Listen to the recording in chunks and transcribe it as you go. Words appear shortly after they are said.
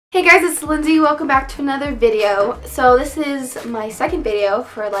Hey guys, it's Lindsay. Welcome back to another video. So this is my second video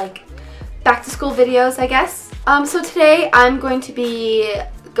for like back to school videos, I guess. So today I'm going to be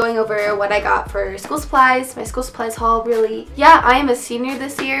going over what I got for school supplies, my school supplies haul really. Yeah, I am a senior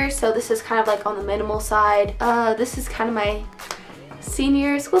this year, so this is kind of like on the minimal side. This is kind of my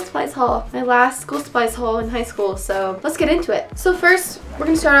senior school supplies haul, my last school supplies haul in high school, so let's get into it. So first, we're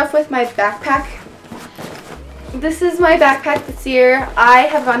going to start off with my backpack. This is my backpack this year. I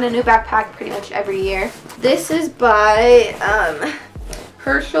have gotten a new backpack pretty much every year. This is by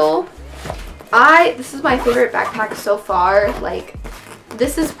Herschel. This is my favorite backpack so far. Like,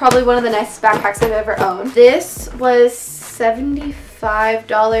 this is probably one of the nicest backpacks I've ever owned. This was $75.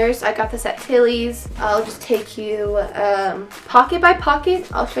 I got this at Tilly's. I'll just take you pocket by pocket.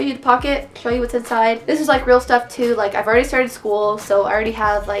 I'll show you the pocket, show you what's inside. This is like real stuff too. Like, I've already started school, so I already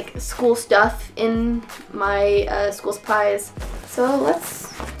have like school stuff in my school supplies. So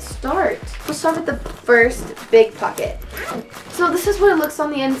let's start. We'll start with the first big pocket. So this is what it looks on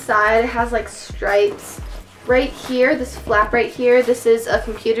the inside. It has like stripes right here, this flap right here. This is a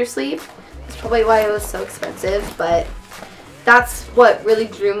computer sleeve. That's probably why it was so expensive, but that's what really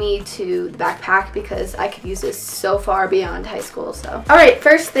drew me to the backpack because I could use this so far beyond high school. So, alright,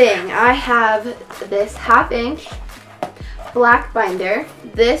 first thing, I have this 1/2 inch black binder.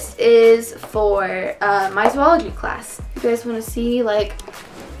 This is for my zoology class. You guys want to see, like,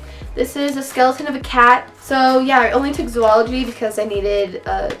 this is a skeleton of a cat. So yeah, I only took zoology because I needed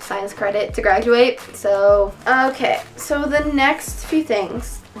a science credit to graduate. So, okay, so the next few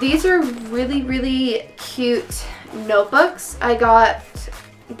things. These are really, really cute notebooks I got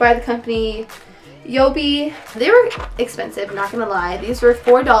by the company Yobi. They were expensive, not gonna lie. These were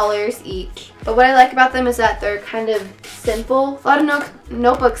 $4 each. But what I like about them is that they're kind of simple. A lot of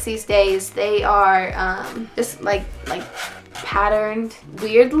notebooks these days, they are just like patterned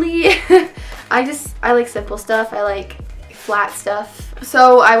weirdly. I like simple stuff. I like flat stuff.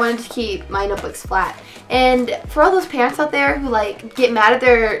 So I wanted to keep my notebooks flat. And for all those parents out there who like get mad at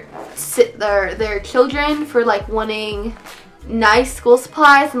their children for like wanting nice school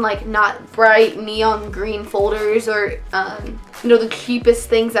supplies and like not bright neon green folders or you know, the cheapest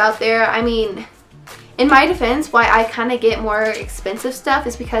things out there, I mean, in my defense, why I kind of get more expensive stuff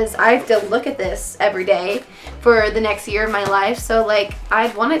is because I have to look at this every day for the next year of my life. So like, I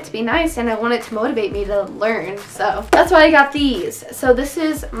want it to be nice and I want it to motivate me to learn. So that's why I got these. So this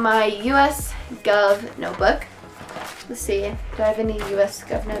is my US Gov notebook. Let's see, do I have any US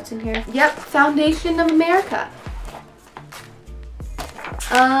Gov notes in here? Yep, Foundation of America.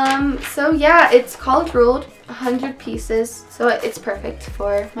 So yeah, it's college ruled, 100 pieces, so it's perfect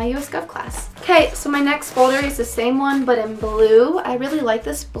for my US Gov class. Okay, so my next folder is the same one but in blue. I really like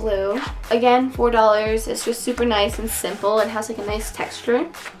this blue. Again, $4. It's just super nice and simple. It has like a nice texture.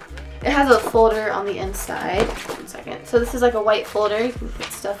 It has a folder on the inside. 1 second. So this is like a white folder. You can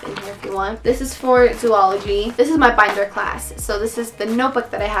put stuff in here if you want. This is for zoology. This is my binder class. So this is the notebook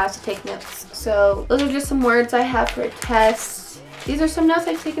that I have to take notes. So those are just some words I have for tests. These are some notes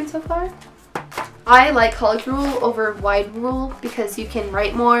I've taken so far. I like college rule over wide rule because you can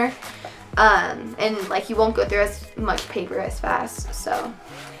write more and like you won't go through as much paper as fast. So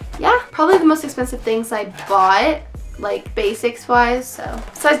yeah, probably the most expensive things I bought, like basics wise, so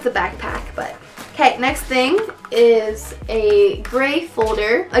besides the backpack. But okay, next thing is a gray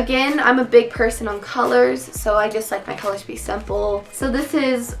folder. Again, I'm a big person on colors, so I just like my colors to be simple. So this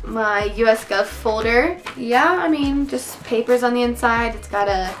is my US Gov folder. Yeah, I mean, just papers on the inside. It's got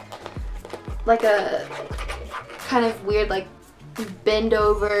a kind of weird like bend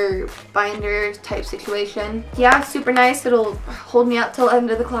over binder type situation. Yeah, super nice. It'll hold me up till the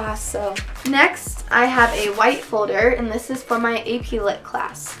end of the class. So next I have a white folder and this is for my AP Lit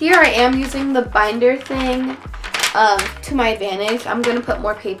class. Here I am using the binder thing to my advantage. I'm gonna put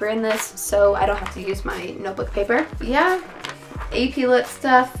more paper in this so I don't have to use my notebook paper. Yeah, AP Lit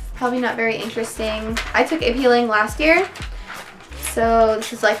stuff, probably not very interesting. I took AP Lit last year, so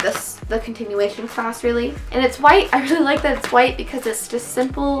this is like the continuation class really. And it's white. I really like that it's white because it's just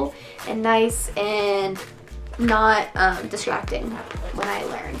simple and nice and not distracting when I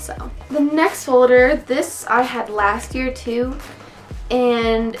learn. So the next folder, this I had last year too.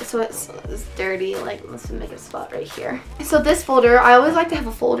 And so it's dirty, like let's make a spot right here. So this folder, I always like to have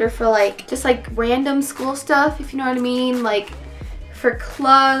a folder for like just like random school stuff, if you know what I mean, like for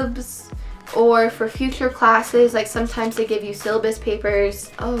clubs or for future classes. Like sometimes they give you syllabus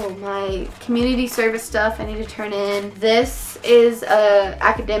papers. Oh, my community service stuff I need to turn in. This is a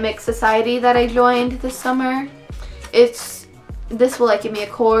academic society that I joined this summer. This will like give me a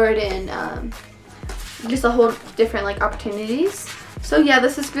cord and just a whole different like opportunities. So yeah,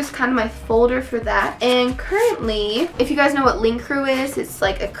 this is just kind of my folder for that. And currently, if you guys know what Link Crew is, it's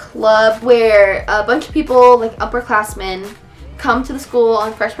like a club where a bunch of people, like upperclassmen, come to the school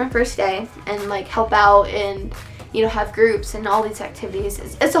on freshman first day and like help out and, you know, have groups and all these activities.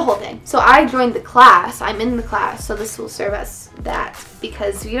 It's a whole thing. So I joined the class. I'm in the class, so this will serve as that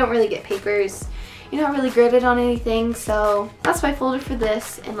because you don't really get papers. You're not really graded on anything, so that's my folder for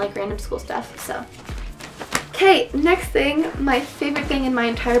this and like random school stuff. So okay, next thing, my favorite thing in my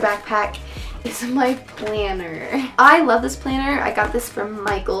entire backpack is my planner. I love this planner. I got this from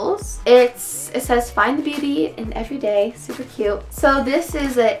Michael's. It says find the beauty in every day. Super cute. So this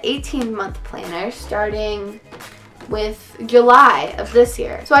is an 18-month planner starting with July of this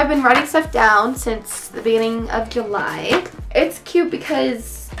year. So I've been writing stuff down since the beginning of July. It's cute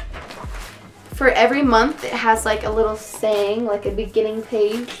because for every month it has like a little saying, like a beginning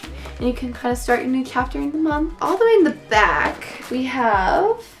page, and you can kind of start your new chapter in the month. All the way in the back, we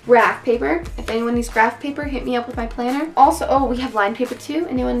have graph paper. If anyone needs graph paper, hit me up with my planner. Also, oh, we have line paper too.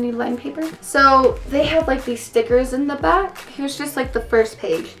 Anyone need line paper? So they have like these stickers in the back. Here's just like the first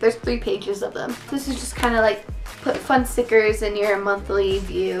page. There's 3 pages of them. This is just kind of like put fun stickers in your monthly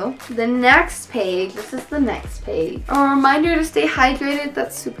view. The next page, this is the next page. A reminder to stay hydrated.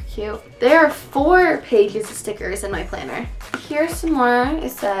 That's super cute. There are 4 pages of stickers in my planner. Here's some more.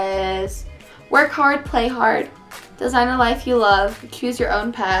 It says, work hard, play hard, design a life you love, choose your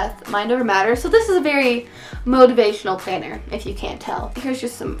own path, mind over matter. So this is a very motivational planner, if you can't tell. Here's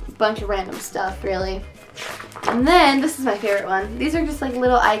just some bunch of random stuff, really. And then, this is my favorite one. These are just like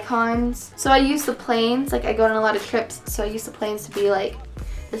little icons. So I use the planes, like I go on a lot of trips, so I use the planes to be like,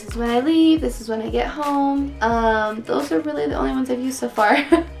 this is when I leave, this is when I get home. Those are really the only ones I've used so far.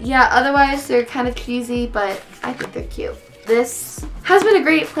 Yeah, otherwise they're kind of cheesy, but I think they're cute. This has been a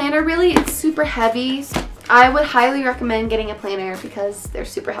great planner, really. It's super heavy. I would highly recommend getting a planner because they're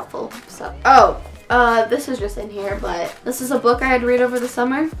super helpful. So, this is just in here, but this is a book I had to read over the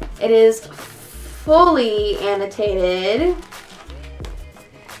summer. It is fully annotated.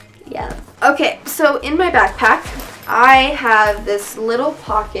 Yeah. Okay, so in my backpack, I have this little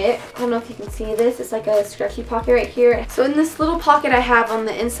pocket. I don't know if you can see this. It's like a stretchy pocket right here. So in this little pocket I have on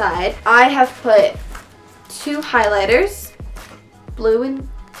the inside, I have put 2 highlighters, blue and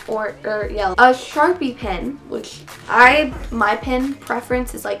or yellow, a Sharpie pen, which my pen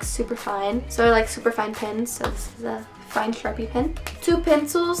preference is like super fine, so I like super fine pens, so this is a fine Sharpie pen. 2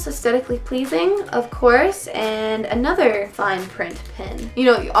 pencils, aesthetically pleasing, of course, and another fine print pen. You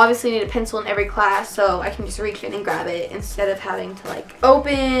know, you obviously need a pencil in every class, so I can just reach in and grab it instead of having to like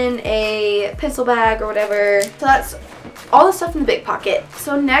open a pencil bag or whatever. So that's all the stuff in the big pocket.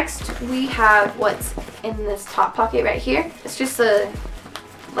 So next we have what's in this top pocket right here. It's just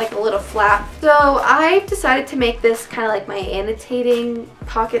like a little flap. So I decided to make this kind of like my annotating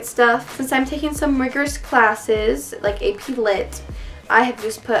pocket stuff. Since I'm taking some rigorous classes like AP Lit, I have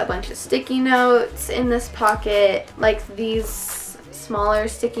just put a bunch of sticky notes in this pocket, like these smaller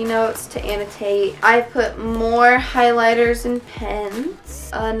sticky notes to annotate. I put more highlighters and pens,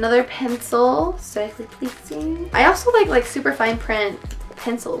 another pencil, aesthetically pleasing. I also like super fine print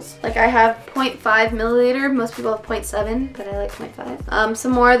pencils. Like I have 0.5 milliliter, most people have 0.7, but I like 0.5.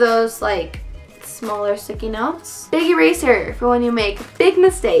 Some more of those like smaller sticky notes. Big eraser for when you make big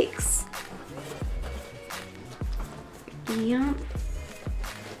mistakes. Yeah.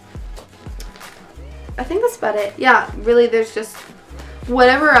 I think that's about it. Yeah, really there's just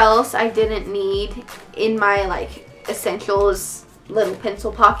whatever else I didn't need in my like essentials little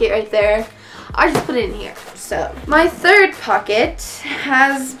pencil pocket right there. I just put it in here. So my third pocket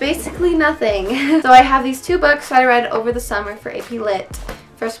has basically nothing. So I have these 2 books I read over the summer for AP Lit.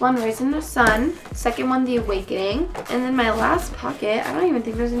 First one, Raising the Sun. Second one, The Awakening. And then my last pocket, I don't even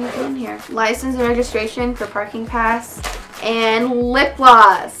think there's anything in here. License and registration for parking pass. And lip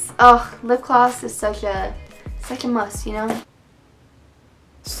gloss. Oh, lip gloss is such a must, you know?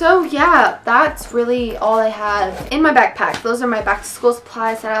 So yeah, that's really all I have in my backpack. Those are my back to school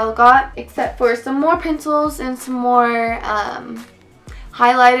supplies that I got, except for some more pencils and some more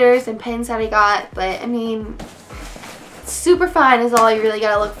highlighters and pens that I got. But I mean, super fine is all you really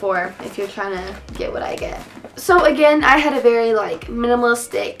gotta look for if you're trying to get what I get. So again, I had a very like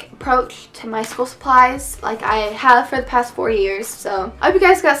minimalistic approach to my school supplies, like I have for the past 4 years. So I hope you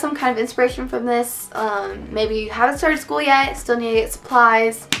guys got some kind of inspiration from this. Maybe you haven't started school yet, still need to get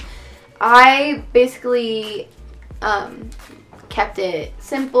supplies. I basically kept it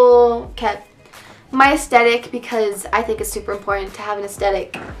simple, kept my aesthetic, because I think it's super important to have an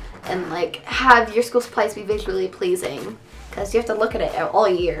aesthetic and like have your school supplies be visually pleasing, because you have to look at it all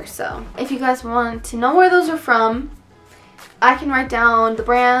year. So if you guys want to know where those are from, I can write down the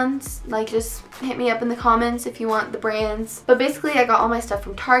brands, like just hit me up in the comments if you want the brands. But basically I got all my stuff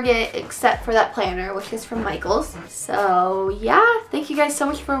from Target except for that planner, which is from Michael's. So yeah, thank you guys so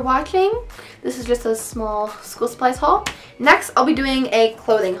much for watching. This is just a small school supplies haul. Next I'll be doing a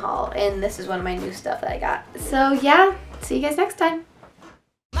clothing haul, and this is one of my new stuff that I got. So yeah, see you guys next time.